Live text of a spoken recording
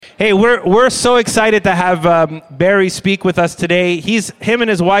Hey, we're so excited to have Barry speak with us today. Him and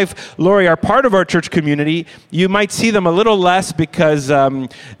his wife Lori are part of our church community. You might see them a little less because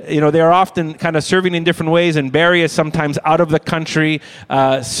they're often kind of serving in different ways, and Barry is sometimes out of the country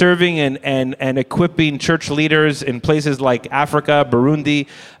serving and equipping church leaders in places like Africa, Burundi,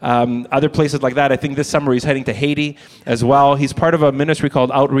 other places like that. I think this summer he's heading to Haiti as well. He's part of a ministry called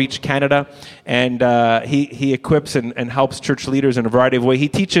Outreach Canada, and he equips and helps church leaders in a variety of ways. He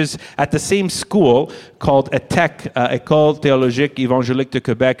teaches at the same school called ETHEC, École Théologique Évangélique de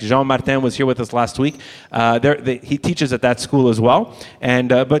Québec. Jean Martin was here with us last week. He teaches at that school as well.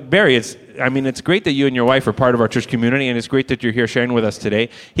 But Barry, it's great that you and your wife are part of our church community, and it's great that you're here sharing with us today.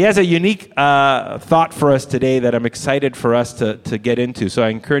 He has a unique thought for us today that I'm excited for us to get into. So I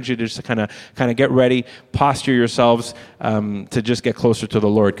encourage you to just kind of get ready, posture yourselves to just get closer to the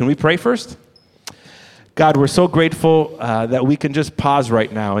Lord. Can we pray first? God, we're so grateful that we can just pause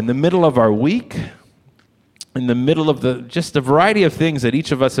right now in the middle of our week, in the middle of the variety of things that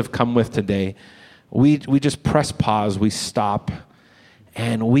each of us have come with today. We just press pause, we stop,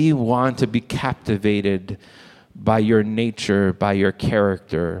 and we want to be captivated by your nature, by your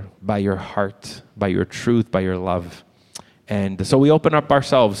character, by your heart, by your truth, by your love. And so we open up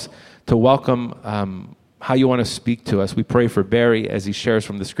ourselves to welcome how you want to speak to us. We pray for Barry as he shares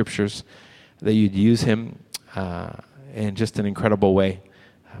from the scriptures, that you'd use him in just an incredible way.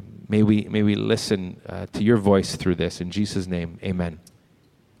 May we listen to your voice through this. In Jesus' name, amen.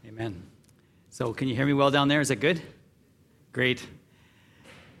 Amen. So can you hear me well down there? Is that good? Great.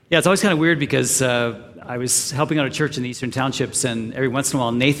 Yeah, it's always kind of weird because I was helping out a church in the Eastern Townships, and every once in a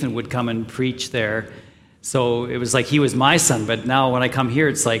while Nathan would come and preach there. So it was like he was my son, but now when I come here,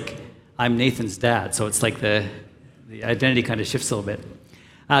 it's like I'm Nathan's dad. So it's like the identity kind of shifts a little bit.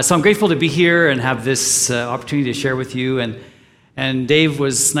 So I'm grateful to be here and have this opportunity to share with you. And Dave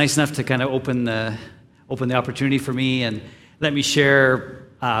was nice enough to kind of open the opportunity for me and let me share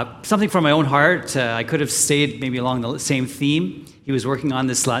something from my own heart. I could have stayed maybe along the same theme he was working on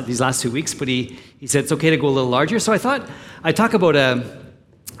these last 2 weeks, but he said it's okay to go a little larger. So I thought I'd talk about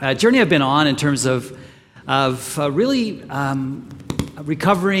a journey I've been on in terms of really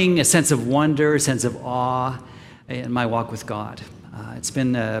recovering a sense of wonder, a sense of awe in my walk with God. It's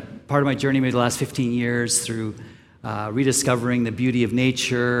been part of my journey maybe the last 15 years through rediscovering the beauty of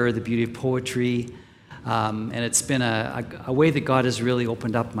nature, the beauty of poetry, and it's been a way that God has really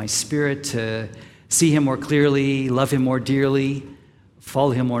opened up my spirit to see Him more clearly, love Him more dearly,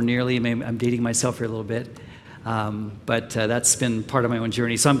 follow Him more nearly. I'm dating myself here a little bit, but that's been part of my own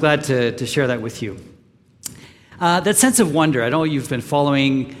journey. So I'm glad to share that with you. That sense of wonder, I don't know if you've been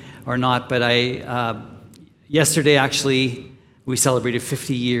following or not, but yesterday actually, we celebrated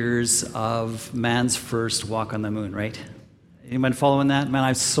 50 years of man's first walk on the moon, right? Anyone following that? Man,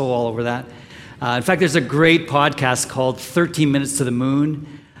 I'm so all over that. In fact, there's a great podcast called 13 Minutes to the Moon,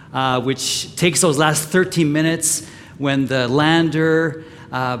 which takes those last 13 minutes when the lander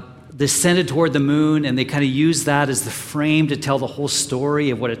descended toward the moon, and they kind of use that as the frame to tell the whole story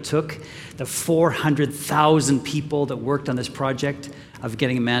of what it took, the 400,000 people that worked on this project of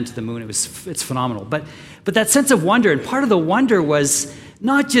getting a man to the moon. It's phenomenal. But that sense of wonder, and part of the wonder was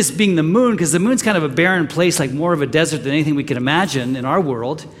not just being the moon, because the moon's kind of a barren place, like more of a desert than anything we can imagine in our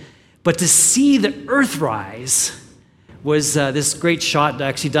world, but to see the Earth rise was this great shot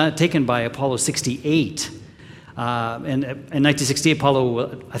actually taken by Apollo 68. In 1968,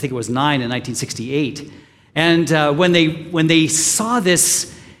 Apollo, I think it was 9 in 1968. And when they saw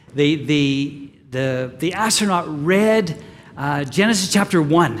this, the astronaut read Genesis chapter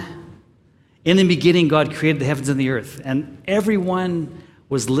 1. In the beginning, God created the heavens and the earth. And everyone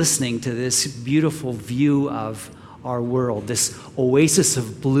was listening to this beautiful view of our world, this oasis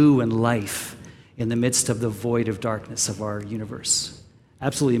of blue and life in the midst of the void of darkness of our universe.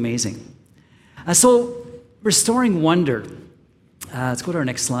 Absolutely amazing. So, restoring wonder. Let's go to our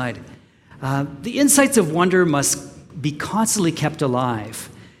next slide. The insights of wonder must be constantly kept alive.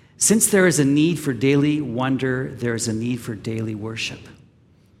 Since there is a need for daily wonder, there is a need for daily worship.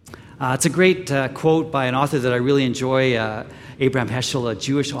 It's a great quote by an author that I really enjoy, Abraham Heschel, a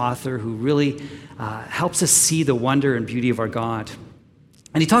Jewish author who really helps us see the wonder and beauty of our God.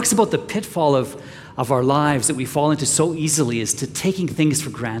 And he talks about the pitfall of our lives that we fall into so easily is to taking things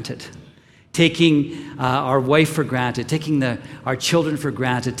for granted. Taking our wife for granted, taking our children for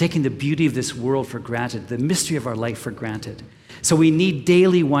granted, taking the beauty of this world for granted, the mystery of our life for granted. So we need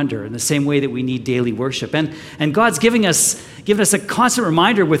daily wonder in the same way that we need daily worship. And God's given us a constant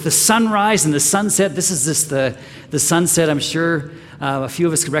reminder with the sunrise and the sunset. This is the sunset. I'm sure a few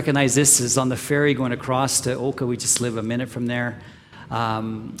of us could recognize this is on the ferry going across to Oka. We just live a minute from there.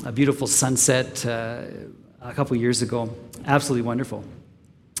 a beautiful sunset a couple years ago. Absolutely wonderful.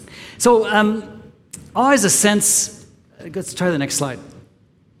 So awe is a sense, let's try the next slide.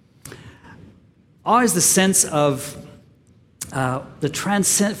 Awe is the sense of the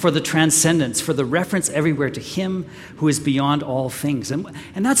transcendence, for the reference everywhere to Him who is beyond all things. And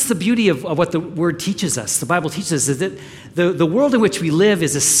that's the beauty of what the Word teaches us. The Bible teaches us is that the world in which we live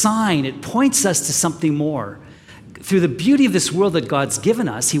is a sign. It points us to something more. Through the beauty of this world that God's given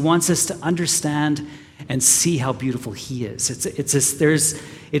us, He wants us to understand and see how beautiful He is.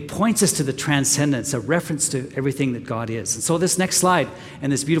 It points us to the transcendence, a reference to everything that God is. And so this next slide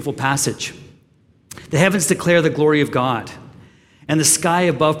and this beautiful passage. The heavens declare the glory of God, and the sky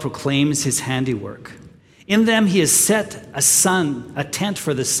above proclaims His handiwork. In them He has set a tent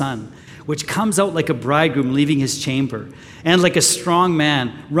for the sun, which comes out like a bridegroom leaving his chamber, and like a strong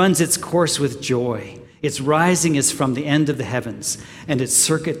man runs its course with joy. Its rising is from the end of the heavens, and its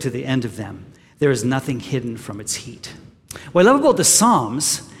circuit to the end of them. There is nothing hidden from its heat. What I love about the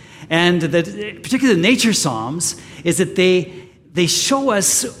Psalms, and particularly the nature Psalms, is that they show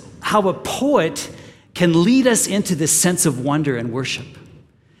us how a poet can lead us into this sense of wonder and worship.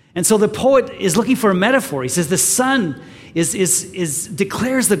 And so the poet is looking for a metaphor. He says the sun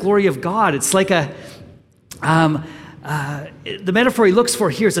declares the glory of God. It's like the metaphor he looks for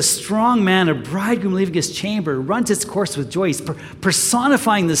here is a strong man, a bridegroom leaving his chamber, runs its course with joy. He's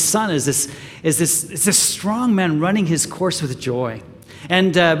personifying the sun as this strong man running his course with joy.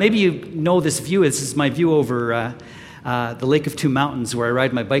 And maybe you know this view. This is my view over the Lake of Two Mountains, where I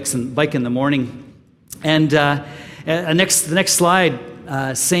ride my bike in the morning. And the next slide,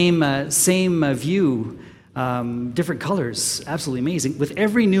 same view, different colors, absolutely amazing. With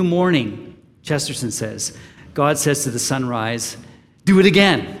every new morning, Chesterton says, God says to the sunrise, do it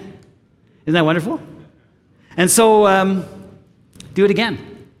again. Isn't that wonderful? And so, do it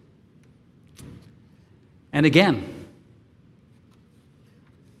again. And again.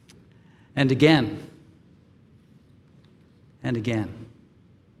 And again. And again.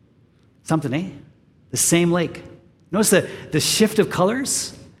 Something, eh? The same lake. Notice the shift of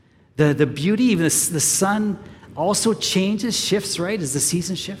colors, the beauty, even the sun also changes, shifts, right, as the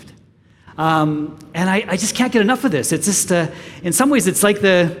seasons shift. And I just can't get enough of this. It's just, in some ways, it's like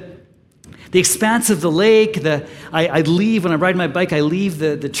the expanse of the lake. I leave, when I ride my bike, I leave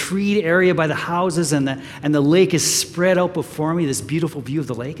the treed area by the houses, and the lake is spread out before me, this beautiful view of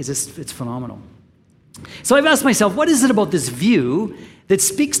the lake. It's phenomenal. So I've asked myself, what is it about this view that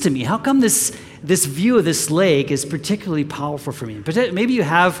speaks to me? How come this view of this lake is particularly powerful for me? Maybe you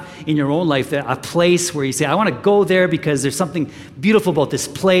have in your own life a place where you say, I want to go there because there's something beautiful about this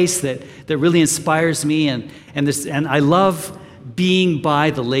place that really inspires me, and I love being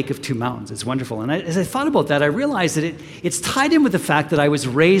by the Lake of Two Mountains. It's wonderful. And as I thought about that, I realized that it's tied in with the fact that I was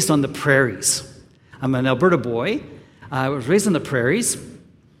raised on the prairies. I'm an Alberta boy. I was raised on the prairies.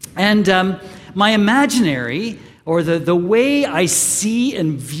 And my imaginary, or the way I see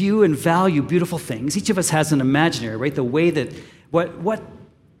and view and value beautiful things, each of us has an imaginary, right? The way that what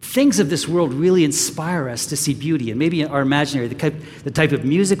things of this world really inspire us to see beauty. And maybe our imaginary, the type of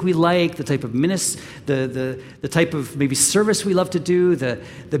music we like, the type of the type of maybe service we love to do,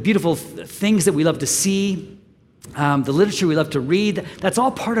 the beautiful things that we love to see, the literature we love to read, that's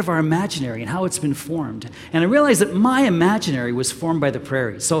all part of our imaginary and how it's been formed. And I realized that my imaginary was formed by the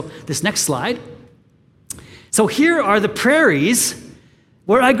prairies. So this next slide. So here are the prairies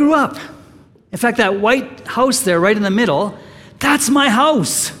where I grew up. In fact, that white house there right in the middle, that's my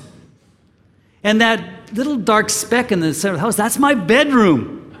house. And that little dark speck in the center of the house, that's my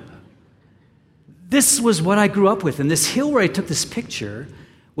bedroom. This was what I grew up with. And this hill where I took this picture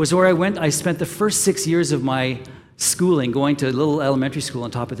was where I spent the first 6 years of my schooling, going to a little elementary school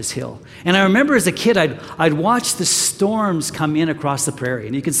on top of this hill. And I remember as a kid, I'd watch the storms come in across the prairie.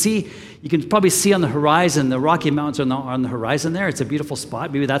 And you can probably see on the horizon, the Rocky Mountains are on the horizon there. It's a beautiful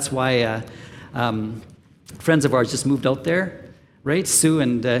spot. Maybe that's why friends of ours just moved out there, right? Sue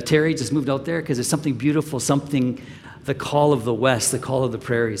and Terry just moved out there because there's something beautiful, the call of the West, the call of the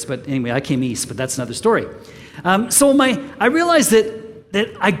prairies. But anyway, I came east, but that's another story. I realized that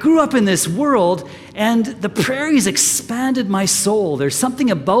I grew up in this world, and the prairies expanded my soul. There's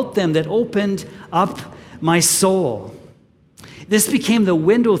something about them that opened up my soul. This became the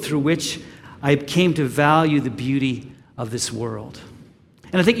window through which I came to value the beauty of this world.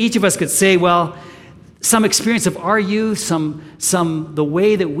 And I think each of us could say, well, some experience of our youth, the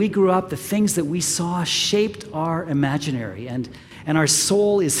way that we grew up, the things that we saw shaped our imaginary, and our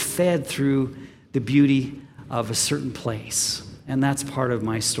soul is fed through the beauty of a certain place. And that's part of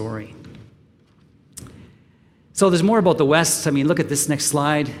my story. So there's more about the West. I mean, look at this next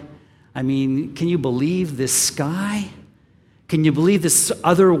slide. I mean, can you believe this sky? Can you believe this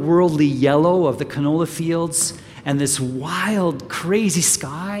otherworldly yellow of the canola fields and this wild, crazy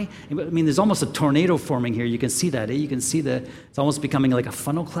sky? I mean, there's almost a tornado forming here. You can see that. You can see it's almost becoming like a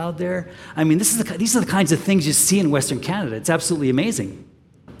funnel cloud there. I mean, these are the kinds of things you see in Western Canada. It's absolutely amazing.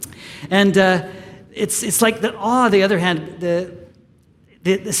 And it's like the awe, on the other hand,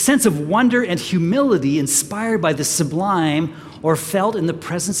 the sense of wonder and humility inspired by the sublime or felt in the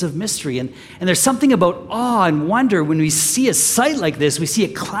presence of mystery. And there's something about awe and wonder when we see a sight like this, we see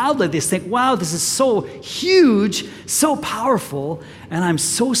a cloud like this, think, wow, this is so huge, so powerful, and I'm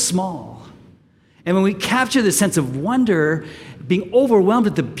so small. And when we capture the sense of wonder, being overwhelmed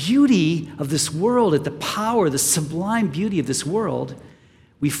at the beauty of this world, at the power, the sublime beauty of this world,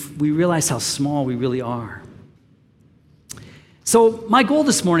 we realize how small we really are. So my goal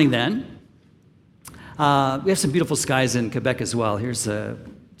this morning then, we have some beautiful skies in Quebec as well. Here's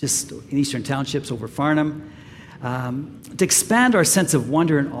just in Eastern Townships over Farnham. To expand our sense of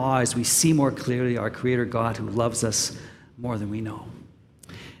wonder and awe as we see more clearly our Creator God who loves us more than we know.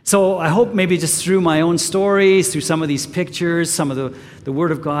 So I hope maybe just through my own stories, through some of these pictures, some of the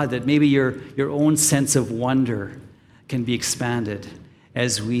Word of God, that maybe your own sense of wonder can be expanded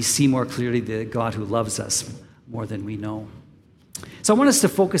as we see more clearly the God who loves us more than we know. So I want us to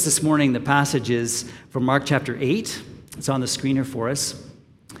focus this morning, the passages from Mark chapter 8. It's on the screen here for us.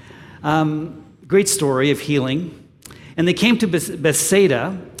 Great story of healing. And they came to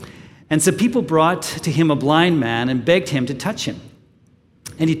Bethsaida, and some people brought to him a blind man and begged him to touch him.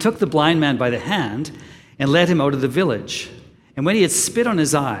 And he took the blind man by the hand and led him out of the village. And when he had spit on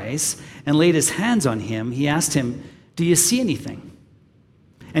his eyes and laid his hands on him, he asked him, "Do you see anything?"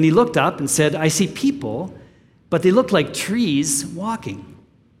 And he looked up and said, "I see people, but they look like trees walking."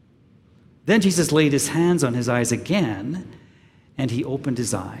 Then Jesus laid his hands on his eyes again, and he opened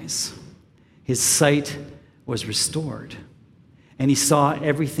his eyes. His sight was restored, and he saw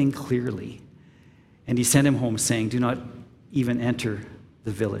everything clearly. And he sent him home, saying, "Do not even enter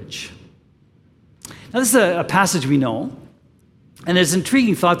the village." Now, this is a passage we know, and there's an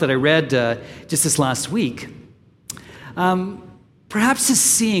intriguing thought that I read just this last week. Perhaps his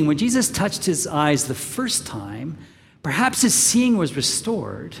seeing, when Jesus touched his eyes the first time, perhaps his seeing was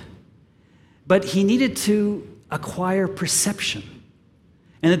restored, but he needed to acquire perception.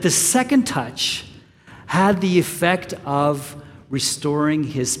 And that the second touch had the effect of restoring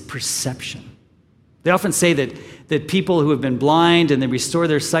his perception. They often say that people who have been blind and they restore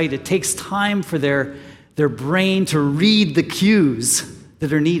their sight, it takes time for their brain to read the cues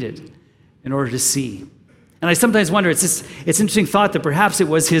that are needed in order to see. And I sometimes wonder, it's an interesting thought that perhaps it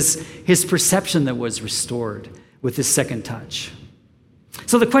was his perception that was restored with this second touch.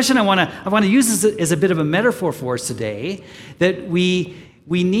 So the question I want to use as a bit of a metaphor for us today, that we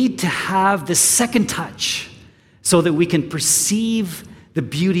need to have this second touch so that we can perceive the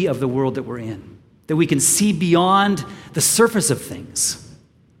beauty of the world that we're in, that we can see beyond the surface of things.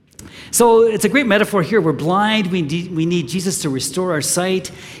 So it's a great metaphor here. We're blind. We need Jesus to restore our sight.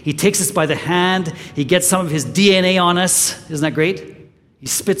 He takes us by the hand. He gets some of his DNA on us. Isn't that great? He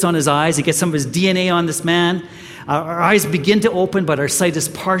spits on his eyes. He gets some of his DNA on this man. Our eyes begin to open, but our sight is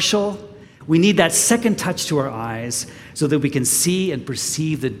partial. We need that second touch to our eyes so that we can see and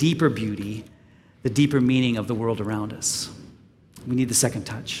perceive the deeper beauty, the deeper meaning of the world around us. We need the second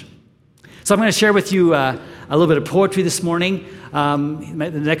touch. So I'm going to share with you a little bit of poetry this morning.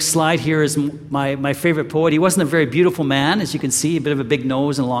 The next slide here is my favorite poet. He wasn't a very beautiful man, as you can see, a bit of a big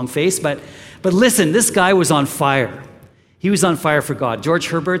nose and a long face. But listen, this guy was on fire. He was on fire for God. George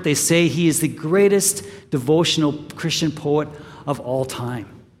Herbert, they say he is the greatest devotional Christian poet of all time.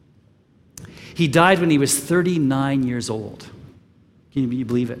 He died when he was 39 years old. Can you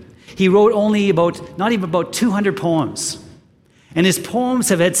believe it? He wrote not even about 200 poems. And his poems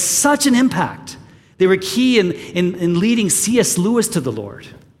have had such an impact. They were key in leading C.S. Lewis to the Lord.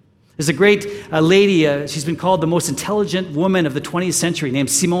 There's a great lady, she's been called the most intelligent woman of the 20th century, named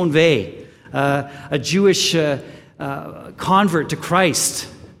Simone Weil, a Jewish convert to Christ,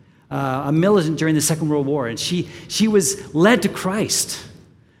 a militant during the Second World War. And she was led to Christ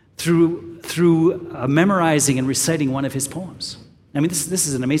through memorizing and reciting one of his poems. I mean, this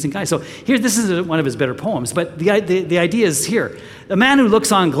is an amazing guy. So here, this is one of his better poems, but the idea is here. The man who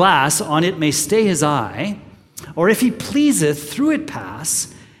looks on glass, on it may stay his eye, or if he pleaseth, through it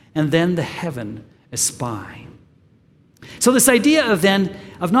pass, and then the heaven espy. So this idea of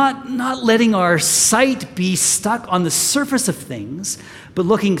not letting our sight be stuck on the surface of things, but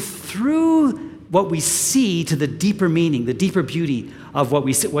looking through what we see to the deeper meaning, the deeper beauty of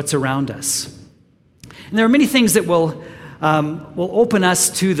what's around us. And there are many things that will open us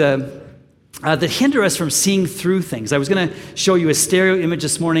to that hinder us from seeing through things. I was going to show you a stereo image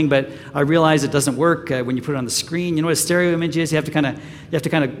this morning, but I realized it doesn't work when you put it on the screen. You know what a stereo image is? You have to kind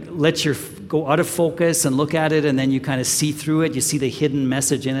of let go out of focus and look at it, and then you kind of see through it. You see the hidden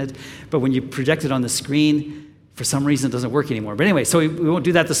message in it. But when you project it on the screen, for some reason, it doesn't work anymore. But anyway, so we won't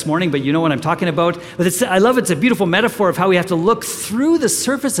do that this morning, but you know what I'm talking about. But I love it's a beautiful metaphor of how we have to look through the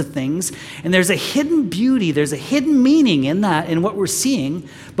surface of things, and there's a hidden beauty, there's a hidden meaning in that, in what we're seeing,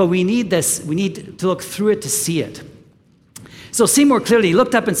 but we need to look through it to see it. So see more clearly, he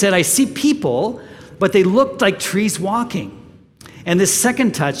looked up and said, I see people, but they looked like trees walking. And this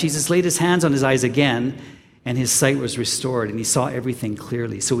second touch, Jesus laid his hands on his eyes again, and his sight was restored, and he saw everything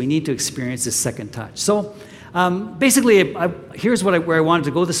clearly. So we need to experience this second touch. So basically, here's where I wanted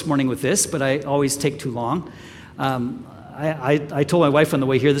to go this morning with this, but I always take too long. I told my wife on the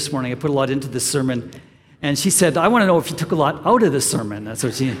way here this morning, I put a lot into this sermon, and she said, I want to know if you took a lot out of this sermon. That's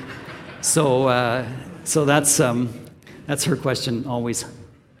what she. So that's her question always.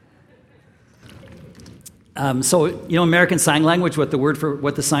 So you know, American Sign Language, what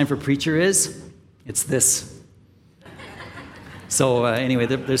the sign for preacher is? It's this. So anyway,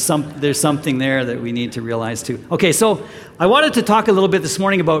 there's something there that we need to realize too. Okay, so I wanted to talk a little bit this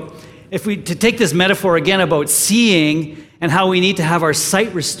morning about to take this metaphor again about seeing and how we need to have our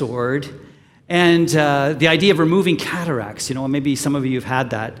sight restored, and the idea of removing cataracts. You know, maybe some of you have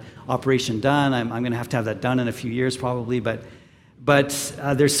had that operation done. I'm going to have that done in a few years probably, but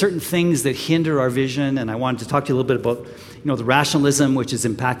there's certain things that hinder our vision, and I wanted to talk to you a little bit about, you know, the rationalism which has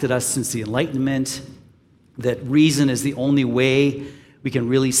impacted us since the Enlightenment. That reason is the only way we can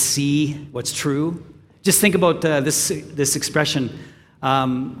really see what's true. Just think about this expression,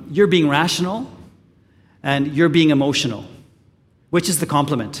 you're being rational and you're being emotional. Which is the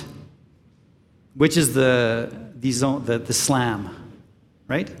complement? Which is the slam,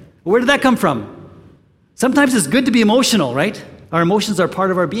 right? Where did that come from? Sometimes it's good to be emotional, right? Our emotions are part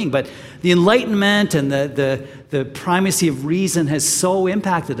of our being, but the Enlightenment and the primacy of reason has so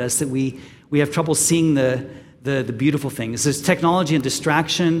impacted us that we have trouble seeing the beautiful things. There's technology and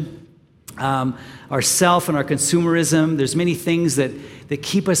distraction, our self and our consumerism. There's many things that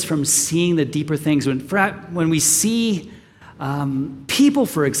keep us from seeing the deeper things. When we see people,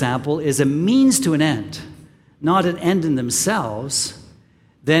 for example, as a means to an end, not an end in themselves,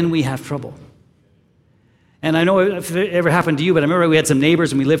 then we have trouble. And I know if it ever happened to you, but I remember we had some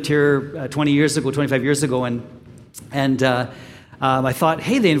neighbors and we lived here 25 years ago, and I thought,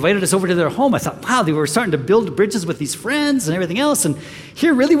 hey, they invited us over to their home. I thought, wow, they were starting to build bridges with these friends and everything else. And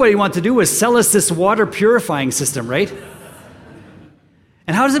here, really what he wanted to do was sell us this water purifying system, right?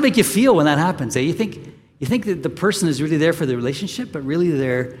 And how does it make you feel when that happens? You think that the person is really there for the relationship, but really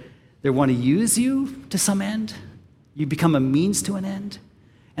they want to use you to some end. You become a means to an end.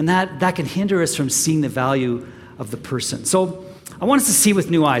 And that can hinder us from seeing the value of the person. So I want us to see with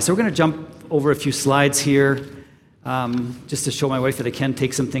new eyes. So we're going to jump over a few slides here. Just to show my wife that I can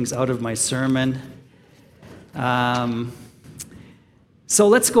take some things out of my sermon. So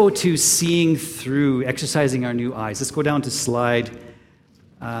let's go to seeing through, exercising our new eyes. Let's go down to slide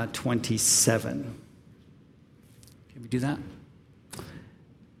 27. Can we do that?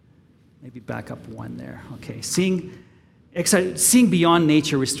 Maybe back up one there. Okay, seeing beyond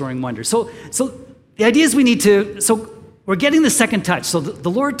nature, restoring wonder. So the idea is we're getting the second touch. So the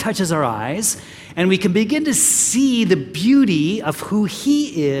Lord touches our eyes, and we can begin to see the beauty of who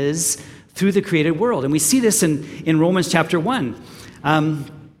he is through the created world. And we see this in Romans chapter 1.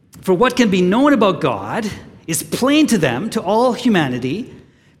 For what can be known about God is plain to them, to all humanity,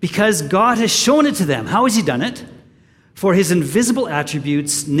 because God has shown it to them. How has he done it? For his invisible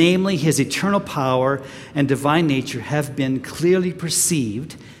attributes, namely his eternal power and divine nature, have been clearly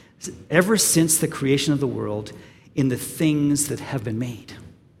perceived ever since the creation of the world in the things that have been made.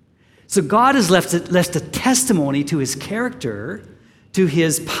 So God has left a testimony to his character, to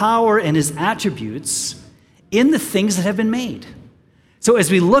his power and his attributes in the things that have been made. So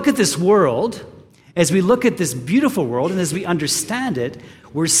as we look at this world, as we look at this beautiful world, and as we understand it,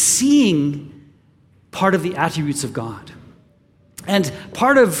 we're seeing part of the attributes of God. And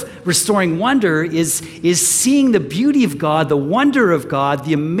part of restoring wonder is seeing the beauty of God, the wonder of God,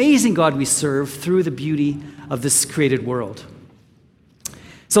 the amazing God we serve through the beauty of this created world.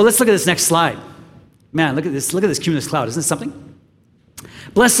 So let's look at this next slide. Man, look at this cumulus cloud. Isn't it something?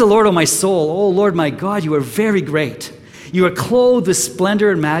 Bless the Lord, O my soul. O Lord, my God, you are very great. You are clothed with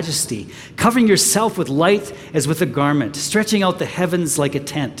splendor and majesty, covering yourself with light as with a garment, stretching out the heavens like a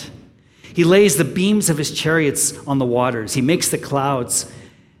tent. He lays the beams of his chariots on the waters. He makes the clouds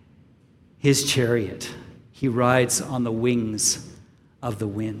his chariot. He rides on the wings of the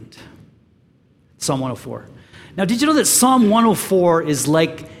wind. Psalm 104. Now, did you know that Psalm 104 is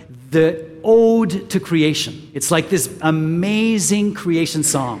like the ode to creation? It's like this amazing creation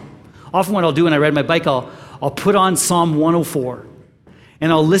psalm. Often what I'll do when I ride my bike, I'll put on Psalm 104,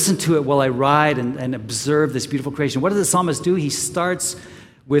 and I'll listen to it while I ride and observe this beautiful creation. What does the psalmist do? He starts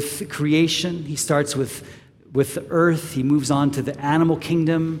with creation. He starts with the earth. He moves on to the animal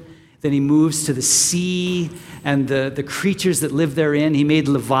kingdom. Then he moves to the sea and the creatures that live therein. He made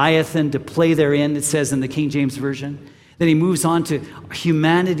Leviathan to play therein, it says in the King James Version. Then he moves on to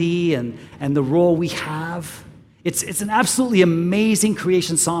humanity and the role we have. It's an absolutely amazing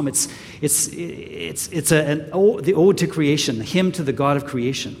creation psalm. It's the ode to creation, the hymn to the God of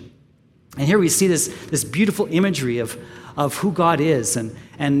creation. And here we see this beautiful imagery of who God is, and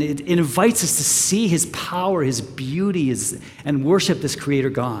it invites us to see his power, his beauty, and worship this creator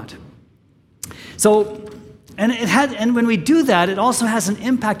God. So, and when we do that, it also has an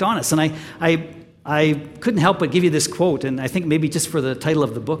impact on us. And I couldn't help but give you this quote, and I think maybe just for the title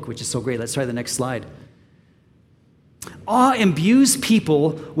of the book, which is so great. Let's try the next slide. Awe imbues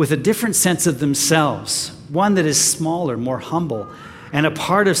people with a different sense of themselves, one that is smaller, more humble, and a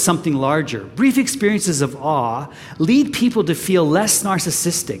part of something larger. Brief experiences of awe lead people to feel less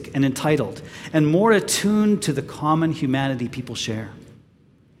narcissistic and entitled, and more attuned to the common humanity people share.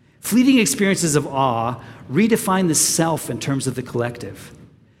 Fleeting experiences of awe redefine the self in terms of the collective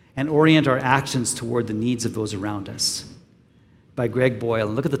and orient our actions toward the needs of those around us. By Greg Boyle.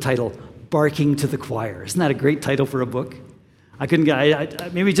 And look at the title, Barking to the Choir. Isn't that a great title for a book? I couldn't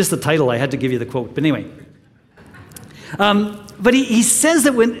get, maybe just the title, I had to give you the quote. But anyway. But he says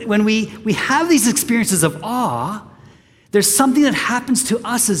that when we have these experiences of awe, there's something that happens to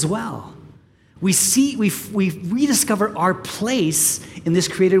us as well. We rediscover our place in this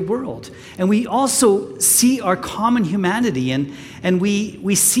created world. And we also see our common humanity, and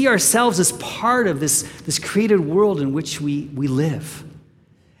we see ourselves as part of this created world in which we live.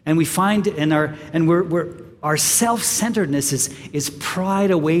 And we find our self-centeredness is pried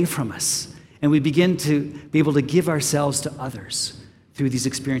away from us. And we begin to be able to give ourselves to others through these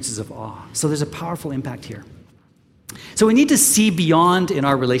experiences of awe. So there's a powerful impact here. So we need to see beyond in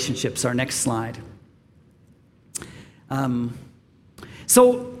our relationships. Our next slide. I don't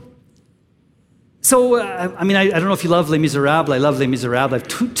know if you love Les Miserables. I love Les Miserables. I've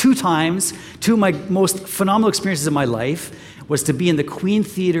two times, two of my most phenomenal experiences of my life was to be in the Queen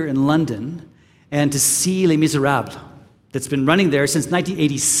Theatre in London and to see Les Miserables. That's been running there since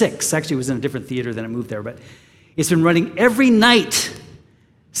 1986. Actually, it was in a different theater than it moved there, but it's been running every night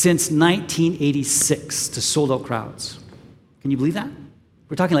since 1986 to sold-out crowds. Can you believe that?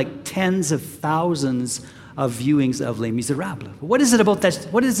 We're talking like tens of thousands of viewings of Les Miserables. What is it about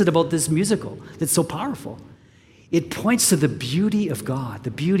this musical that's so powerful? It points to the beauty of God,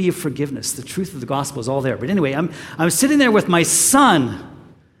 the beauty of forgiveness, the truth of the gospel is all there. But anyway, I'm sitting there with my son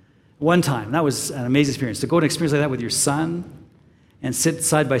one time. That was an amazing experience. To go to an experience like that with your son and sit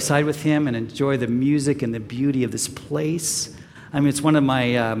side by side with him and enjoy the music and the beauty of this place. I mean, it's one of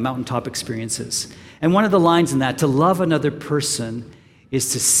my mountaintop experiences. And one of the lines in that, to love another person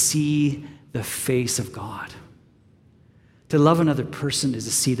is to see the face of God. To love another person is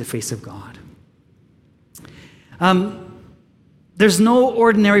to see the face of God. There's no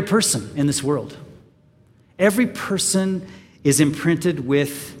ordinary person in this world. Every person is imprinted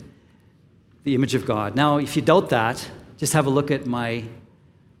with the image of God. Now, if you doubt that, just have a look at my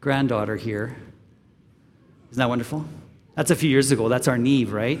granddaughter here. Isn't that wonderful? That's a few years ago. That's our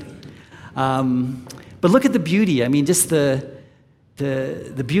Neve, right? But look at the beauty. I mean, just the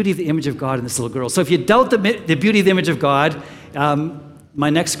beauty of the image of God in this little girl. So if you doubt the beauty of the image of God, my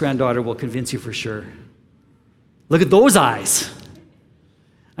next granddaughter will convince you for sure. Look at those eyes.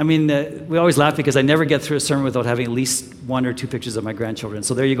 I mean, we always laugh because I never get through a sermon without having at least one or two pictures of my grandchildren.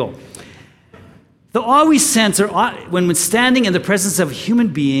 So there you go. The awe we sense when standing in the presence of a human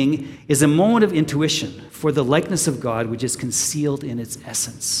being is a moment of intuition for the likeness of God, which is concealed in its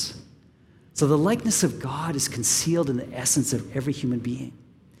essence. So the likeness of God is concealed in the essence of every human being.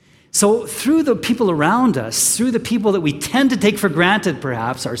 So through the people around us, through the people that we tend to take for granted,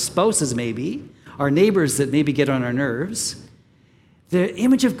 perhaps, our spouses maybe, our neighbors that maybe get on our nerves, the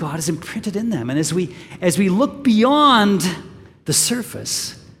image of God is imprinted in them. And as we look beyond the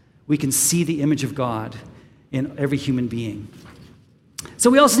surface, we can see the image of God in every human being. So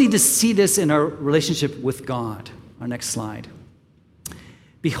we also need to see this in our relationship with God. Our next slide.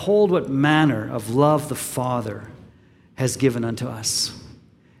 Behold what manner of love the Father has given unto us,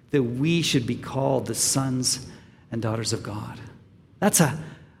 that we should be called the sons and daughters of God. That's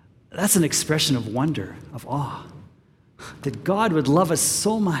that's an expression of wonder, of awe, that God would love us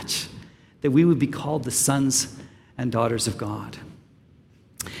so much that we would be called the sons and daughters of God.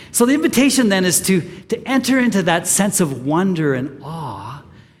 So the invitation then is to enter into that sense of wonder and awe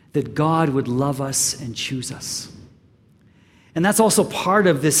that God would love us and choose us. And that's also part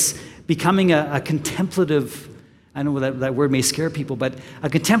of this becoming a contemplative, I know that word may scare people, but a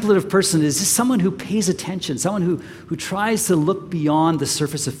contemplative person is just someone who pays attention, someone who tries to look beyond the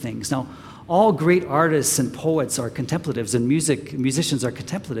surface of things. Now, all great artists and poets are contemplatives, and musicians are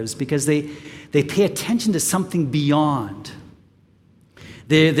contemplatives because they pay attention to something beyond.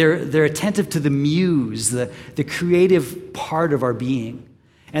 They're attentive to the muse, the creative part of our being,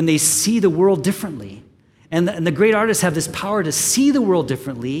 and they see the world differently. And the great artists have this power to see the world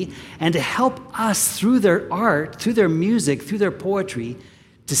differently and to help us through their art, through their music, through their poetry,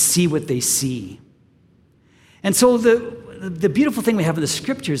 to see what they see. And so the beautiful thing we have in the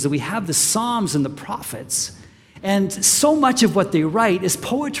scriptures is that we have the Psalms and the prophets, and so much of what they write is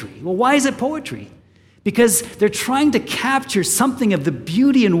poetry. Well, why is it poetry? Because they're trying to capture something of the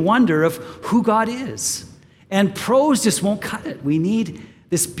beauty and wonder of who God is. And prose just won't cut it. We need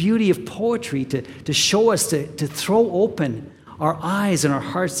this beauty of poetry to show us, to throw open our eyes and our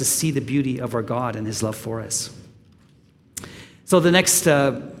hearts to see the beauty of our God and his love for us. So the next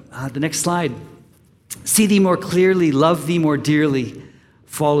slide. See thee more clearly, love thee more dearly,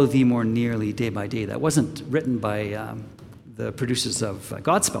 follow thee more nearly day by day. That wasn't written by the producers of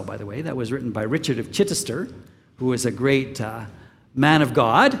Godspell, by the way. That was written by Richard of Chichester, who was a great man of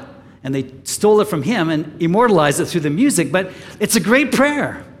God. And they stole it from him and immortalized it through the music. But it's a great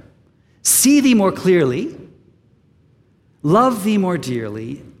prayer. See thee more clearly, love thee more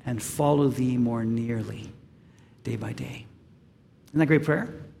dearly, and follow thee more nearly day by day. Isn't that a great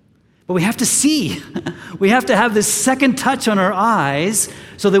prayer? But we have to see. We have to have this second touch on our eyes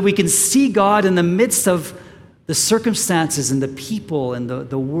so that we can see God in the midst of the circumstances and the people and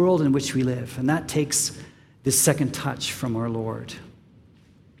the world in which we live. And that takes this second touch from our Lord.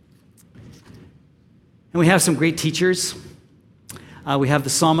 And we have some great teachers. We have the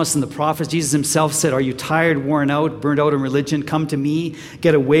psalmists and the prophets. Jesus himself said, are you tired, worn out, burned out in religion? Come to me,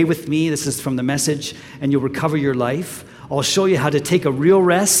 get away with me. This is from the Message, and you'll recover your life. I'll show you how to take a real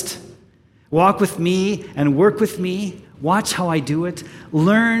rest. Walk with me and work with me. Watch how I do it.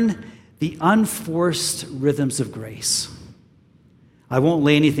 Learn the unforced rhythms of grace. I won't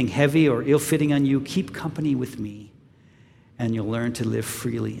lay anything heavy or ill-fitting on you. Keep company with me, and you'll learn to live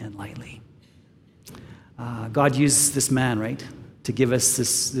freely and lightly. God used this man, right, to give us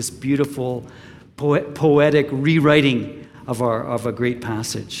this beautiful, poetic rewriting of a great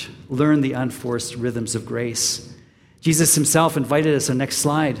passage. Learn the unforced rhythms of grace. Jesus himself invited us, our next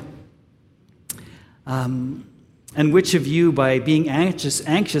slide. And which of you, by being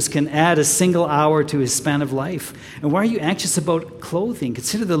anxious, can add a single hour to his span of life? And why are you anxious about clothing?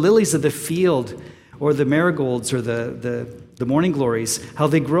 Consider the lilies of the field, or the marigolds, or the morning glories, how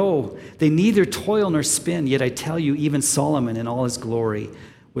they grow. They neither toil nor spin, yet I tell you, even Solomon in all his glory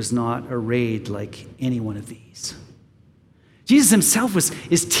was not arrayed like any one of these. Jesus himself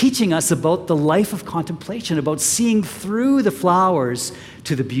is teaching us about the life of contemplation, about seeing through the flowers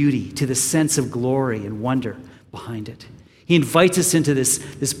to the beauty, to the sense of glory and wonder behind it. He invites us into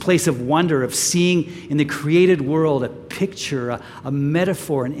this place of wonder, of seeing in the created world a picture, a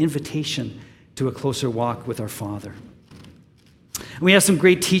metaphor, an invitation to a closer walk with our Father. And we have some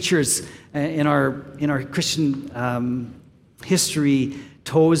great teachers in our Christian history: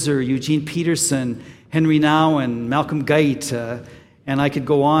 Tozer, Eugene Peterson, Henry Nouwen, Malcolm Guite, and I could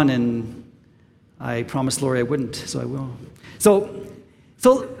go on, and I promised Lori I wouldn't, so I will.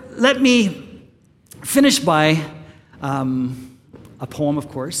 So let me finish by a poem, of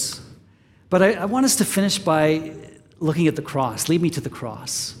course, but I want us to finish by looking at the cross. Lead me to the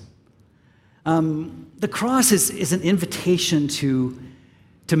cross. The cross is an invitation to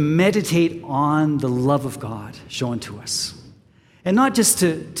meditate on the love of God shown to us. And not just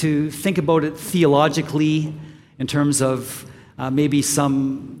to think about it theologically in terms of maybe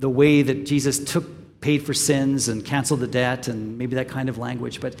the way that Jesus paid for sins and canceled the debt and maybe that kind of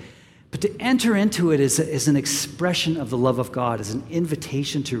language, but to enter into it as an expression of the love of God, as an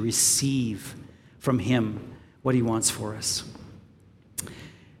invitation to receive from him what he wants for us.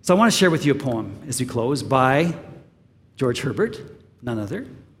 So I want to share with you a poem as we close by George Herbert, none other.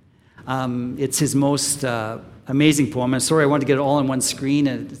 It's his most amazing poem. I'm sorry I wanted to get it all on one screen,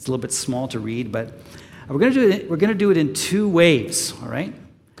 and it's a little bit small to read, but we're going to do it in two waves, all right?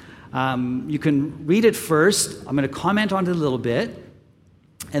 You can read it first. I'm going to comment on it a little bit,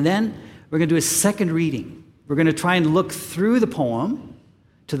 and then we're going to do a second reading. We're going to try and look through the poem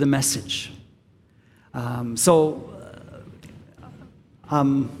to the message. You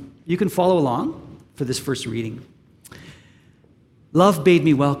can follow along for this first reading. Love bade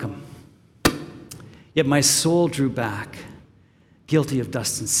me welcome, yet my soul drew back, guilty of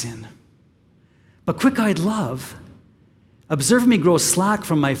dust and sin. But quick-eyed love, observing me grow slack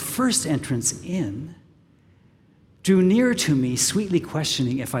from my first entrance in, drew near to me, sweetly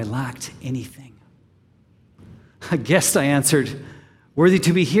questioning if I lacked anything. A guest, I answered, worthy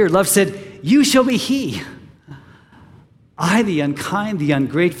to be here. Love said, you shall be he. I, the unkind, the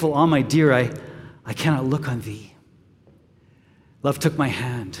ungrateful, ah, my dear, I cannot look on thee. Love took my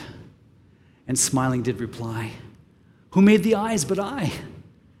hand and smiling did reply, who made the eyes but I?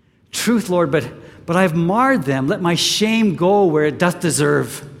 Truth, Lord, but I've marred them. Let my shame go where it doth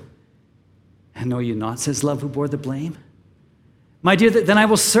deserve. And know you not, says love, who bore the blame? My dear, then I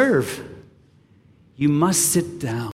will serve. You must sit down.